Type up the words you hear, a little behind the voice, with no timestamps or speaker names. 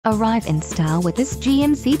Arrive in style with this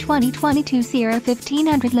GMC 2022 Sierra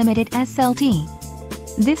 1500 Limited SLT.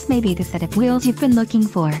 This may be the set of wheels you've been looking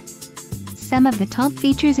for. Some of the top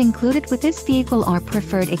features included with this vehicle are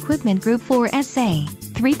preferred equipment Group 4SA,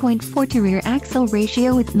 3.42 rear axle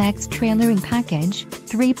ratio with max trailering package,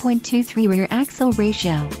 3.23 rear axle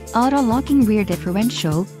ratio, auto-locking rear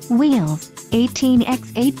differential, wheels,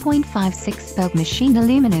 18x 8.56 spoke machined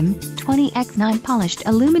aluminum, 20x9 polished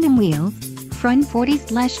aluminum wheels, front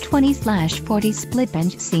 40/20/40 split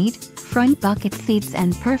bench seat, front bucket seats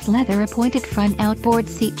and perf leather appointed front outboard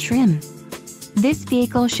seat trim. This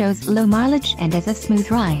vehicle shows low mileage and is a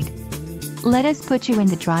smooth ride. Let us put you in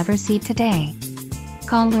the driver's seat today.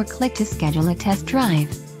 Call or click to schedule a test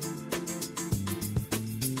drive.